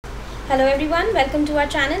Hello everyone, welcome to our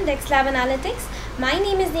channel Dexlab Analytics. My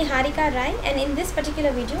name is Niharika Rai and in this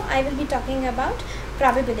particular video I will be talking about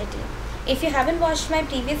probability. If you haven't watched my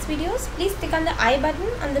previous videos, please click on the I button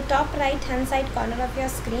on the top right hand side corner of your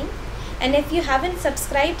screen. And if you haven't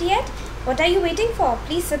subscribed yet, what are you waiting for?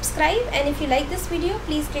 Please subscribe, and if you like this video,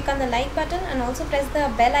 please click on the like button and also press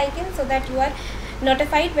the bell icon so that you are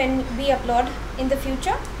notified when we upload in the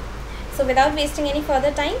future. So without wasting any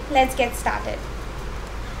further time, let's get started.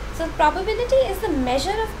 So probability is the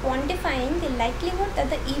measure of quantifying the likelihood that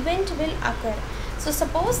the event will occur. So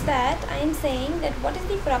suppose that I am saying that what is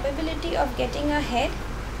the probability of getting a head,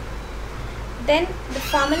 then the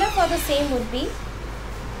formula for the same would be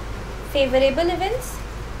favorable events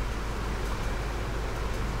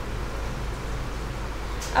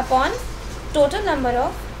upon total number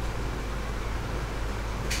of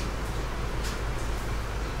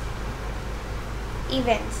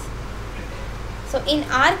events. So in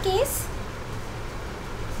our case,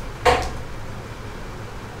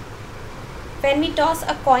 when we toss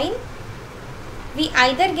a coin, we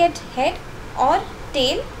either get head or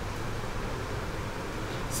tail.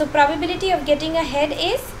 So probability of getting a head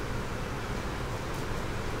is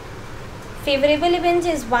favorable events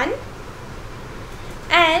is 1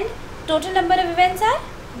 and total number of events are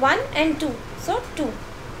 1 and 2. So 2.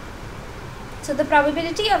 So the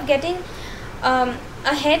probability of getting a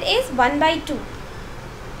head is 1 by 2.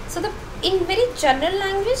 So in very general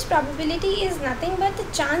language, probability is nothing but the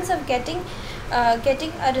chance of getting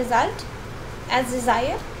a result as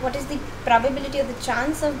desired. What is the probability of the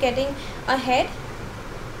chance of getting a head?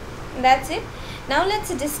 That's it. Now let's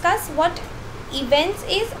discuss what events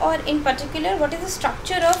is, or in particular what is the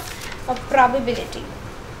structure of probability.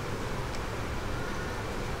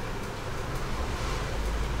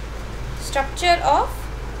 Structure of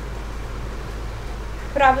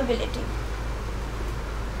probability.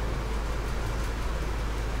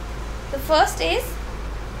 The first is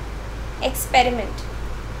experiment.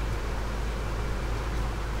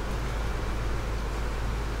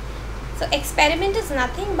 So experiment is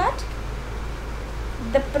nothing but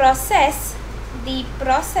the process which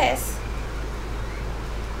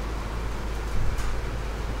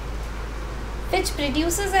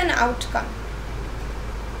produces an outcome.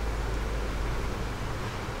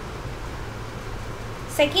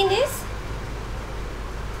 Second is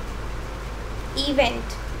event.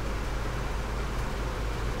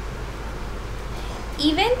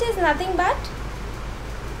 Event is nothing but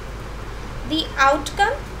the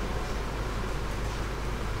outcome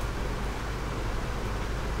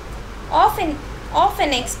of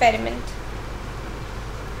an experiment.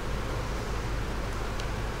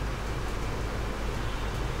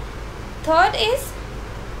 Third is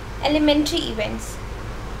elementary events.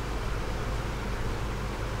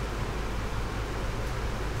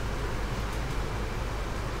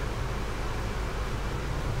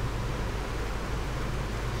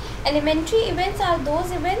 Elementary events are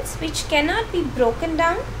those events which cannot be broken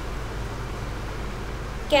down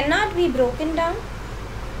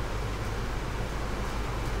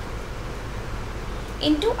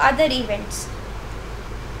into other events.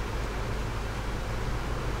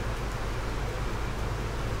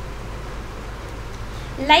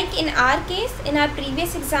 Like in our case, in our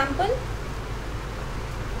previous example,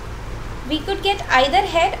 we could get either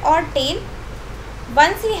head or tail.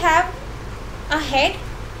 Once we have a head,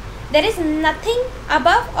 there is nothing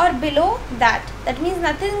above or below that. That means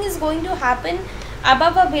nothing is going to happen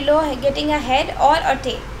above or below getting a head or a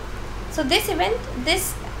tail. So this event,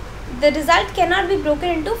 the result cannot be broken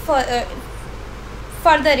into further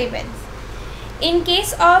events. In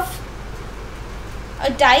case of a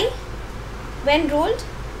dice when rolled,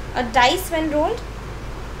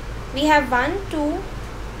 we have 1, 2,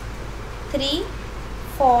 3,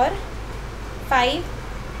 4, 5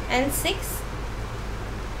 and 6.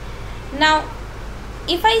 Now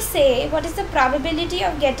if I say what is the probability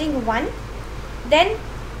of getting 1, then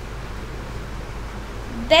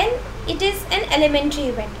it is an elementary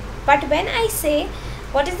event. But when I say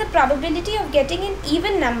what is the probability of getting an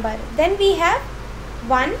even number, then we have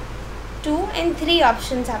 1, 2 and 3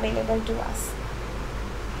 options available to us,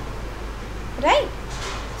 right?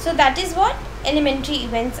 So that is what elementary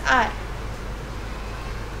events are.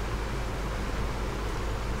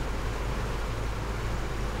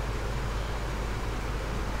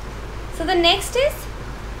 So the next is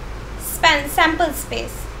sample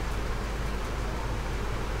space.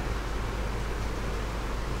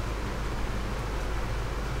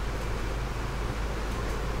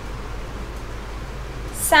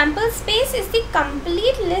 Sample space is the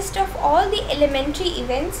complete list of all the elementary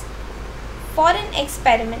events for an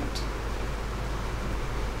experiment.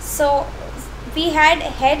 So we had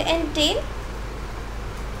head and tail.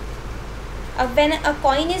 When a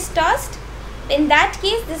coin is tossed, in that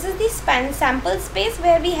case this is the sample space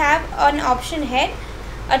where we have an option head,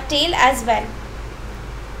 a tail as well.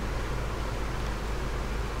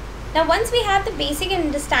 Now once we have the basic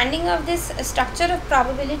understanding of this structure of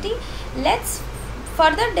probability, let's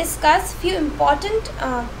further discuss few important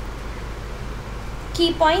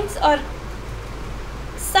key points or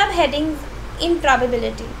subheadings in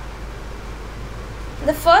probability.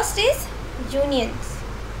 The first is unions.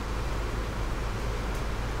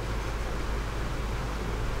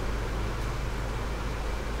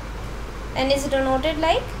 And is denoted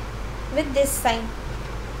like with this sign.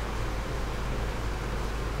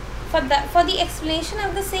 For the explanation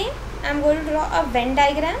of the same, I am going to draw a Venn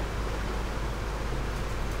diagram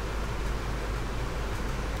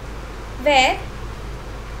where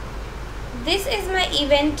this is my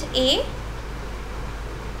event A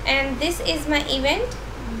and this is my event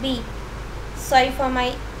B. Sorry for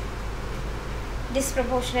my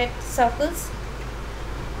disproportionate circles.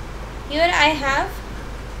 Here I have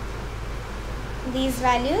these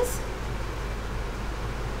values.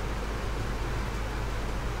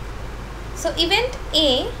 So event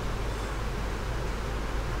A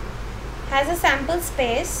has a sample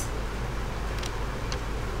space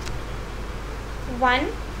 1,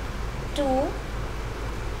 2,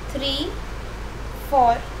 3,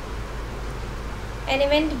 4, and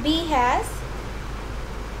event B has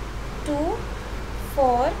 2,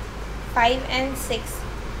 4, 5 and 6.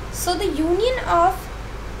 So the union of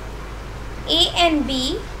A and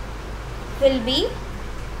B will be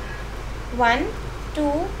 1,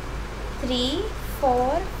 2, 3,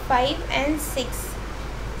 4, 5 and 6.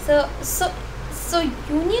 So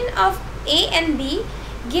union of A and B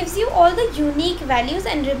gives you all the unique values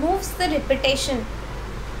and removes the repetition.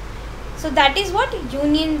 So that is what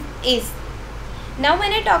union is. Now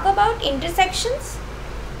when I talk about intersections,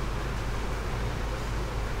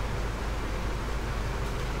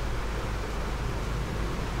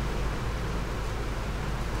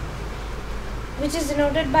 which is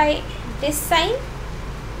denoted by this sign,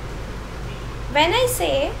 when I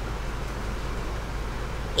say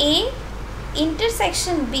A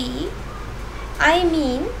intersection B, I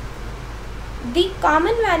mean the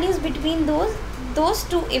common values between those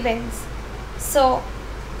two events. So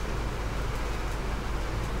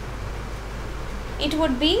it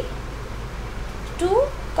would be 2,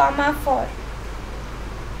 4.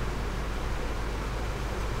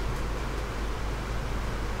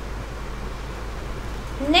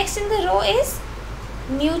 Next in the row is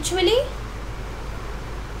mutually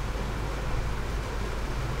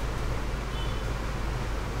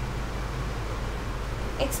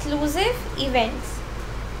exclusive events.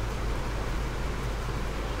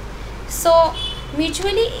 So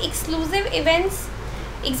mutually exclusive events,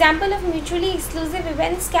 example of mutually exclusive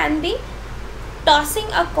events can be tossing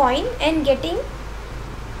a coin and getting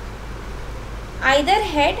either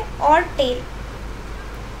head or tail.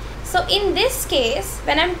 So in this case,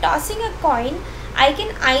 when I am tossing a coin, I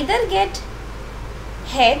can either get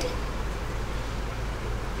head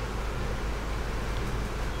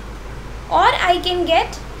or I can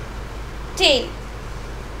get tail.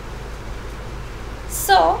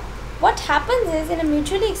 So what happens is, in a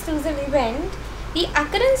mutually exclusive event, the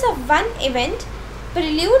occurrence of one event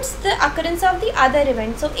preludes the occurrence of the other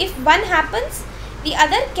event. So if one happens, the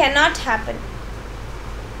other cannot happen.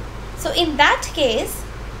 So in that case,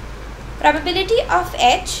 probability of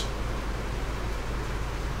H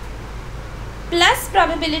plus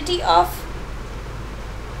probability of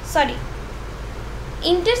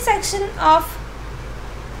intersection of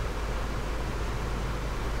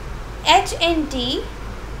H and T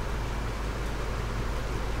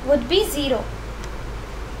would be 0.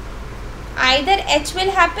 Either H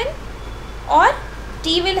will happen or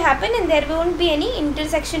T will happen and there won't be any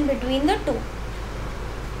intersection between the two.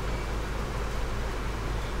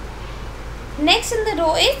 Next in the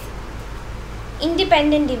row is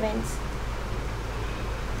independent events.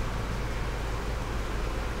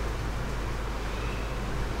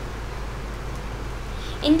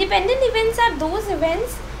 Independent events are those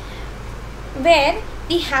events where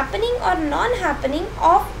the happening or non-happening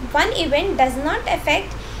of one event does not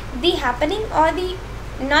affect the happening or the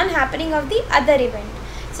non-happening of the other event.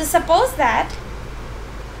 So suppose that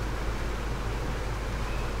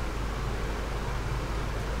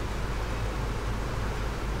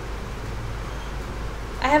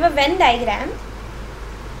I have a Venn diagram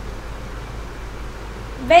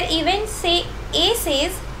where event say A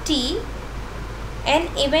says tea and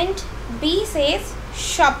event B says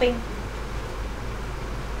shopping.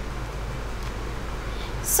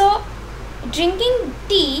 So drinking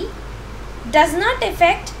tea does not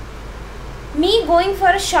affect me going for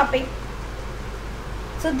a shopping.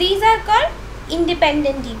 So these are called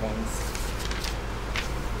independent events.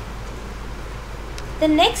 The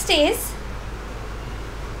next is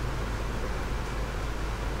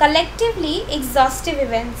collectively exhaustive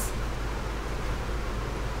events.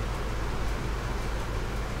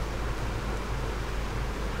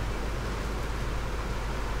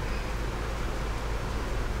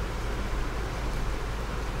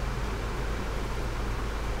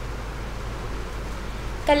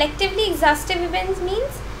 Collectively exhaustive events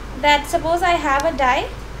means that suppose I have a die.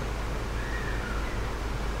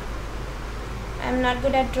 I am not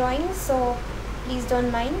good at drawing, so please don't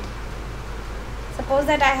mind. Suppose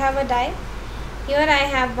that I have a die. Here I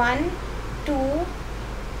have 1, 2,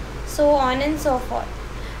 so on and so forth.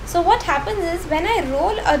 So what happens is, when I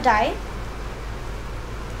roll a die,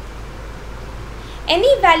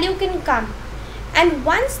 any value can come, and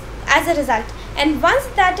once as a result, and once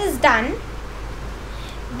that is done,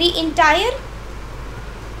 the entire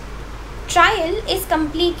trial is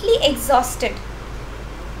completely exhausted.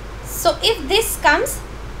 So if this comes,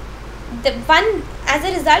 the one as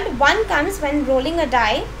a result, 1 comes when rolling a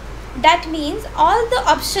die, that means all the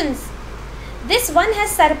options, this one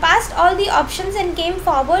has surpassed all the options and came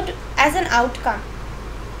forward as an outcome.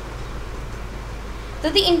 So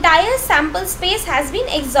the entire sample space has been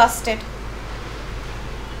exhausted.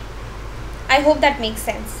 I hope that makes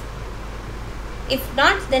sense. If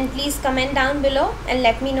not, then please comment down below and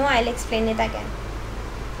let me know. I'll explain it again.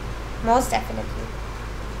 Most definitely.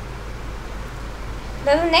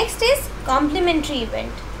 The next is complementary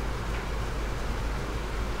event.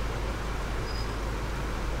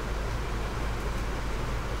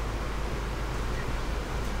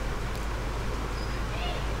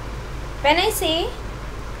 When I say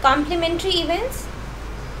complementary events,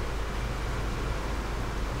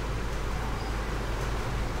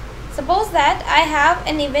 suppose that I have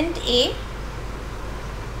an event A.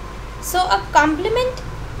 So a complement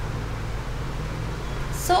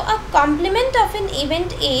of an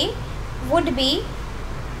event A would be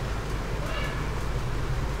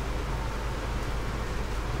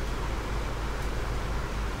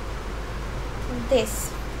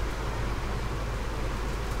this.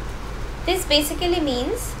 This basically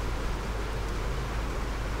means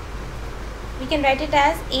we can write it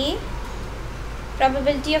as A,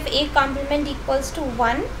 probability of A complement equals to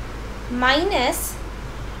 1 minus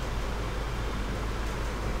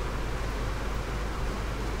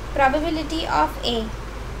probability of A.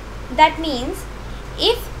 That means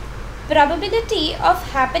if probability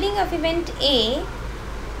of happening of event A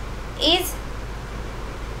is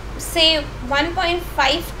say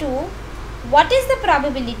 1.52, what is the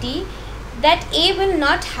probability that A will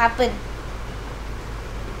not happen?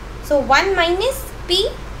 So 1 minus P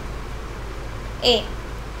A.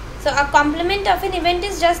 So a complement of an event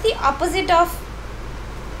is just the opposite of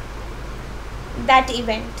that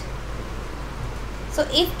event. So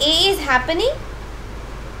if A is happening,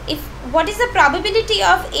 what is the probability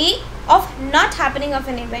of A of not happening of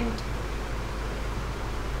an event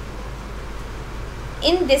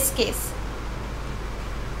in this case?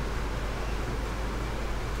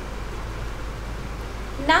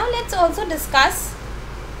 Now let's also discuss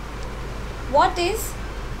what is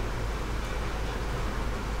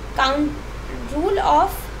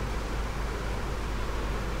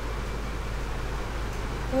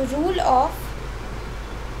rule of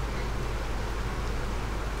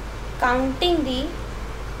counting the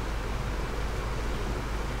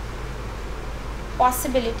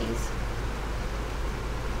possibilities.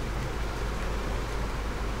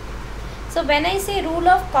 So when I say rule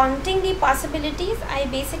of counting the possibilities, I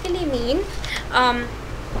basically mean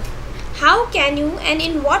how can you and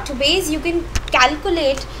in what ways you can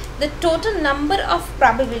calculate the total number of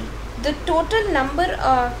probability, the total number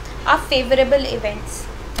of favorable events.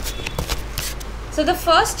 So the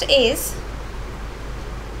first is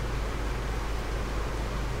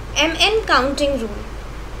MN counting rule.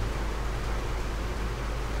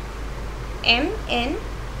 MN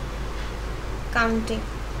counting.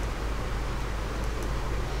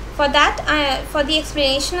 For that, for the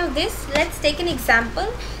explanation of this, let's take an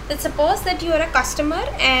example. That suppose that you are a customer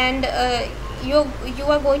and you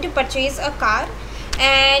are going to purchase a car,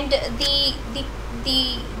 and the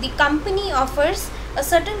company offers a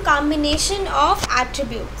certain combination of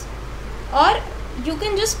attributes, or you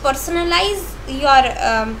can just personalize your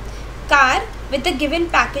car with the given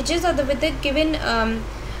packages or with the given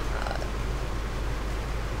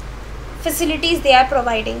facilities they are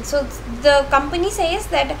providing. So the company says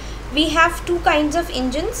that we have 2 kinds of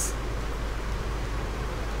engines,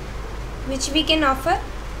 which we can offer.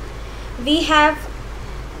 We have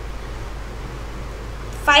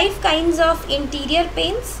 5 kinds of interior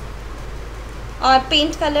paints or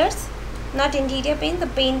paint colors, not interior paint, the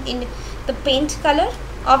paint color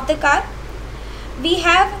of the car. We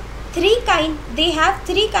have they have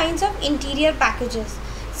 3 kinds of interior packages.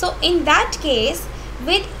 So in that case,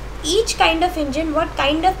 with each kind of engine, what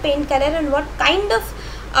kind of paint color and what kind of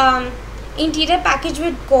interior package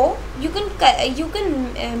would go, you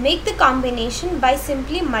can make the combination by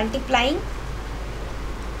simply multiplying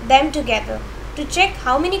them together to check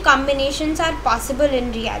how many combinations are possible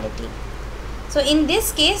in reality. So in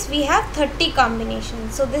this case we have 30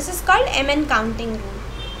 combinations. So this is called MN counting rule.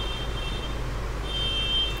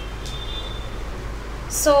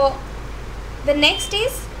 So the next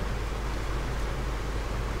is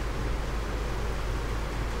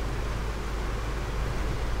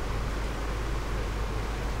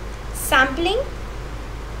sampling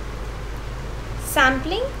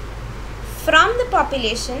from the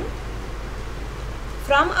population,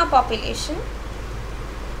 from a population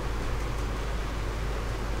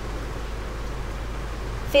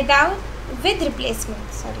with replacement.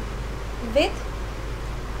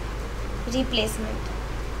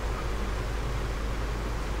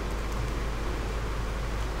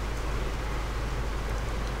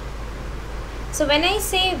 So when I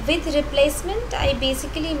say with replacement, I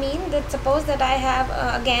basically mean that suppose that I have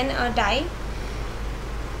again a die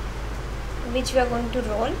which we are going to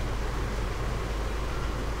roll.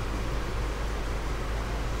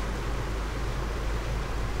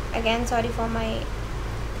 Again, sorry for my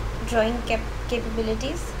drawing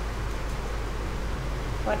capabilities,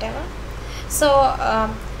 whatever. So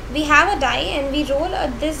we have a die and we roll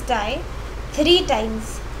this die 3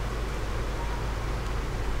 times.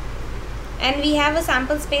 And we have a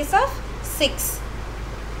sample space of 6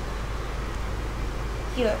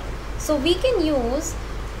 here. So we can use,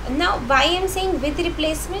 now why I am saying with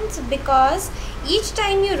replacements, because each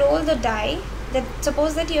time you roll the die, that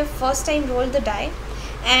suppose that you have first time rolled the die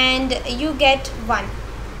and you get 1.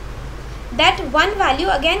 That 1 value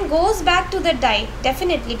again goes back to the die,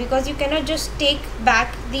 definitely, because you cannot just take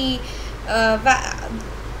back the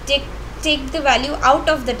take the value out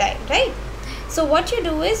of the die, right? So what you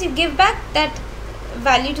do is you give back that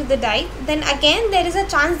value to the die, then again there is a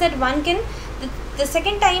chance that 1 can, the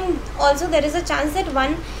second time also there is a chance that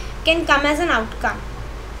 1 can come as an outcome,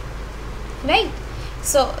 right?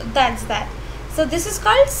 So that's that. So this is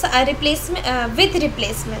called replacement with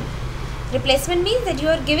replacement. Replacement means that you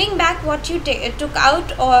are giving back what you took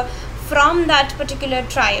out or from that particular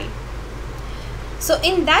trial. So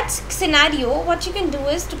in that scenario, what you can do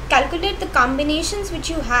is to calculate the combinations which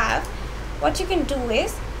you have. What you can do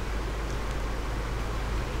is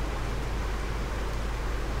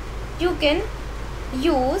you can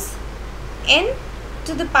use n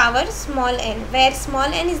to the power small n, where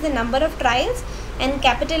small n is the number of trials and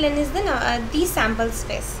capital N is the sample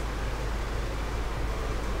space.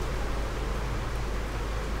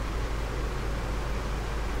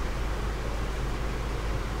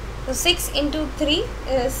 So 6 into 3,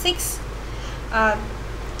 6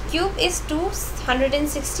 cube is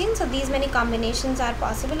 216. So these many combinations are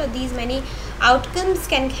possible, or these many outcomes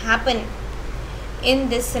can happen in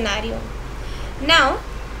this scenario. Now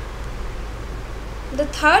the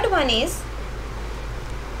third one is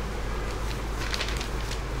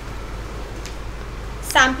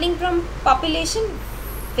sampling from population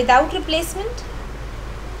without replacement.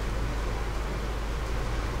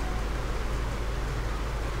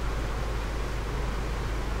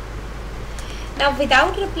 Now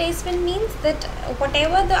without replacement means that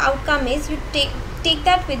whatever the outcome is, you take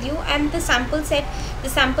that with you and the sample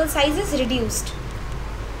size is reduced.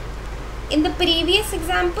 In the previous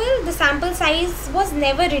example, the sample size was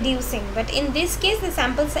never reducing, but in this case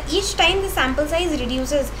each time the sample size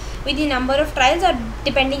reduces with the number of trials or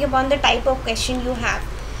depending upon the type of question you have.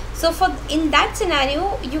 So in that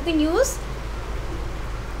scenario, you can use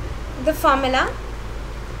the formula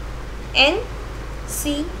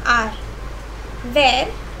NCR, where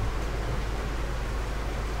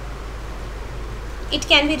it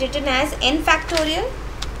can be written as n factorial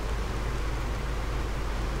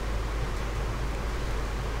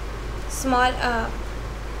small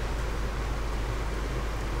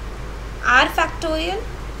r factorial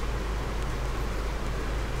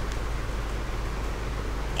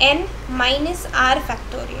n minus r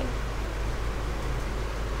factorial.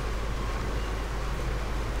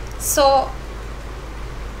 So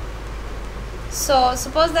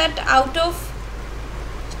suppose that out of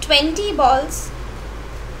 20 balls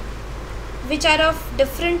which are of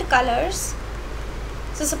different colors,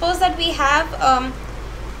 so suppose that we have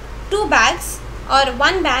 2 bags or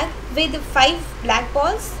 1 bag with 5 black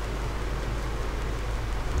balls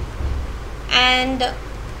and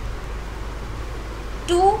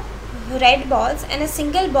 2 red balls and a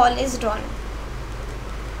single ball is drawn.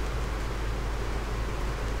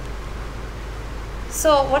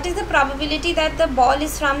 So what is the probability that the ball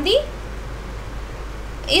is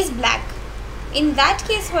black? In that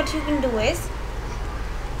case, what you can do is,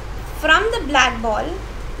 from the black ball,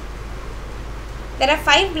 there are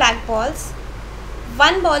 5 black balls,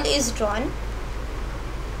 1 ball is drawn.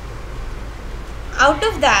 Out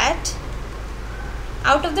of the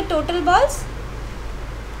total balls,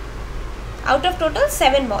 out of total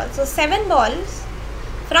 7 balls. So 7 balls,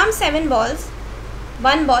 from 7 balls,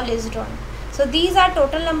 1 ball is drawn. So these are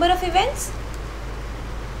total number of events,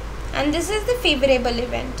 and this is the favorable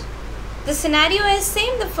event. The scenario is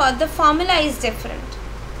same, the formula is different,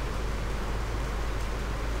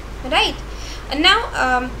 right? And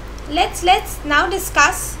now let's now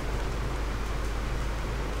discuss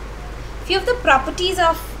few of the properties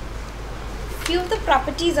of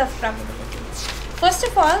probability. First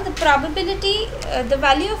of all, the probability, the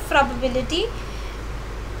value of probability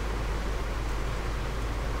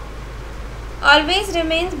always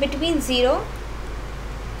remains between 0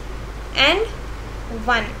 and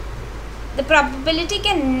 1. The probability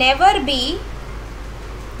can never be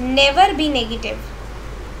negative.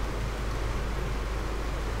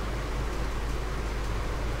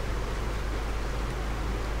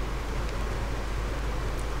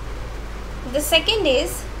 The second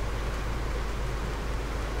is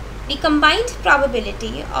the combined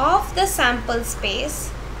probability of the sample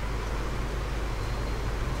space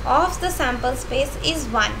is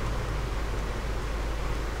 1.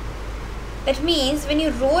 That means when you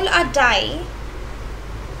roll a die,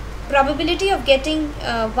 probability of getting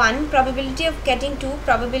 1, probability of getting 2,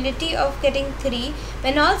 probability of getting 3,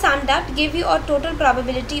 when all summed up give you a total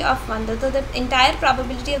probability of 1. So the entire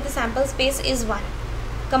probability of the sample space is 1,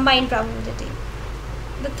 combined probability.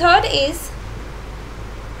 The third is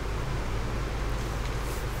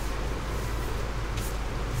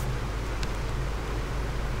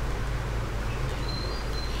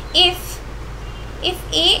if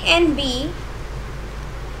A and B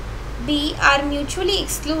are mutually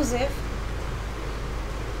exclusive,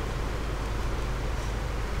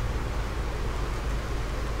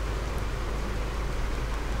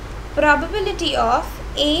 probability of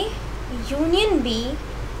A union B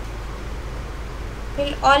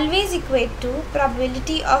will always equate to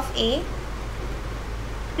probability of A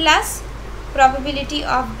plus probability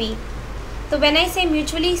of B. So when I say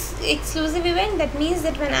mutually exclusive event, that means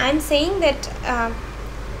that when I am saying that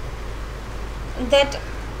that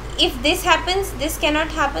if this happens, this cannot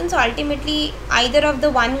happen, so ultimately either of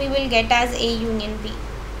the one we will get as A union B.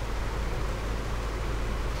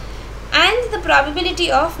 And the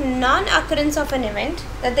probability of non-occurrence of an event,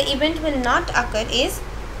 that the event will not occur, is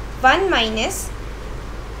 1 minus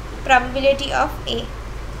probability of A.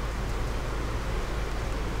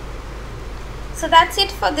 So that's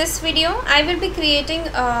it for this video. I will be creating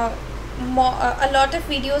a lot of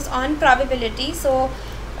videos on probability, so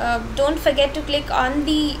don't forget to click on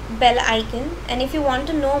the bell icon. And if you want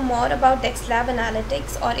to know more about Dexlab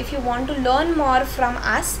Analytics, or if you want to learn more from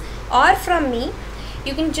us or from me,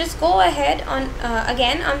 you can just go ahead on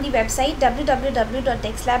again on the website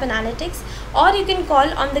www.dexlabanalytics, or you can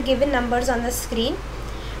call on the given numbers on the screen,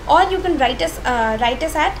 or you can write us at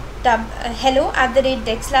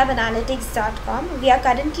hello@dexlabanalytics.com. We are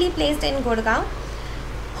currently placed in Gurgaon.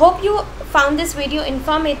 Hope you found this video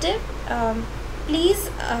informative. Please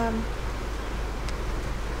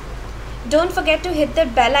don't forget to hit the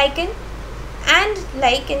bell icon and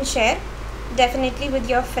like and share definitely with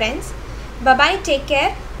your friends. Bye bye, take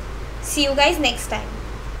care, see you guys next time.